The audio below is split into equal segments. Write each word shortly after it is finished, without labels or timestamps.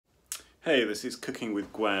Hey, this is Cooking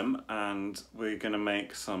with gwEm and we're going to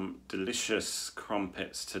make some delicious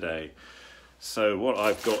crumpets today. So what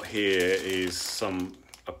I've got here is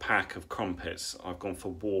a pack of crumpets. I've gone for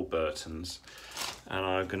Warburton's and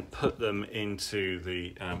I'm going to put them into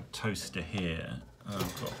the toaster here.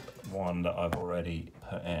 I've got one that I've already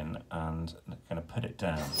put in and I'm going to put it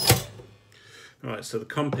down. Right, so the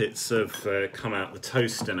crumpets have come out the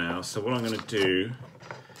toaster now, so what I'm going to do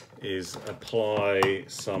is apply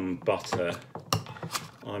some butter.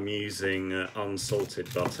 I'm using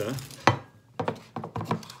unsalted butter.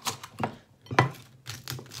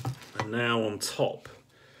 And now on top,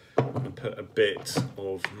 I'm going to put a bit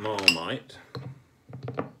of Marmite.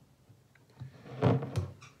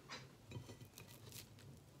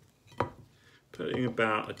 Putting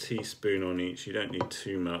about a teaspoon on each, you don't need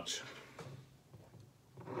too much.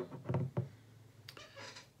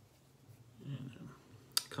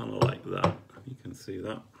 Kind of like that, you can see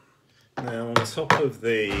that. Now on top of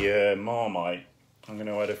the Marmite, I'm going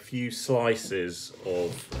to add a few slices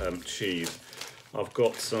of cheese. I've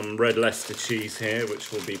got some red Leicester cheese here,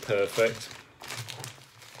 which will be perfect.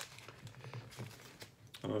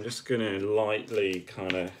 And I'm just going to lightly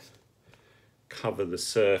kind of cover the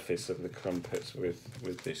surface of the crumpets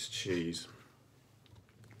with this cheese.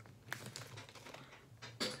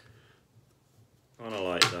 Kind of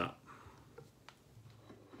like that.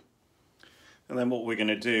 And then what we're going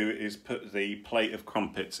to do is put the plate of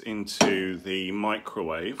crumpets into the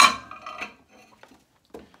microwave.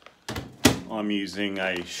 I'm using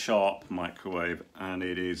a Sharp microwave and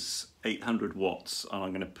it is 800 watts and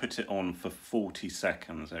I'm going to put it on for 40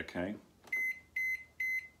 seconds, okay?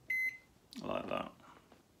 Like that.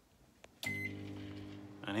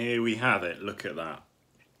 And here we have it, look at that.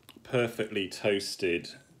 Perfectly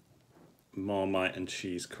toasted Marmite and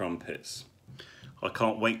cheese crumpets. I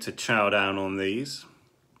can't wait to chow down on these.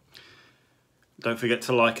 Don't forget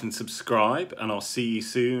to like and subscribe, and I'll see you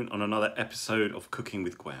soon on another episode of Cooking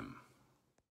with gwEm.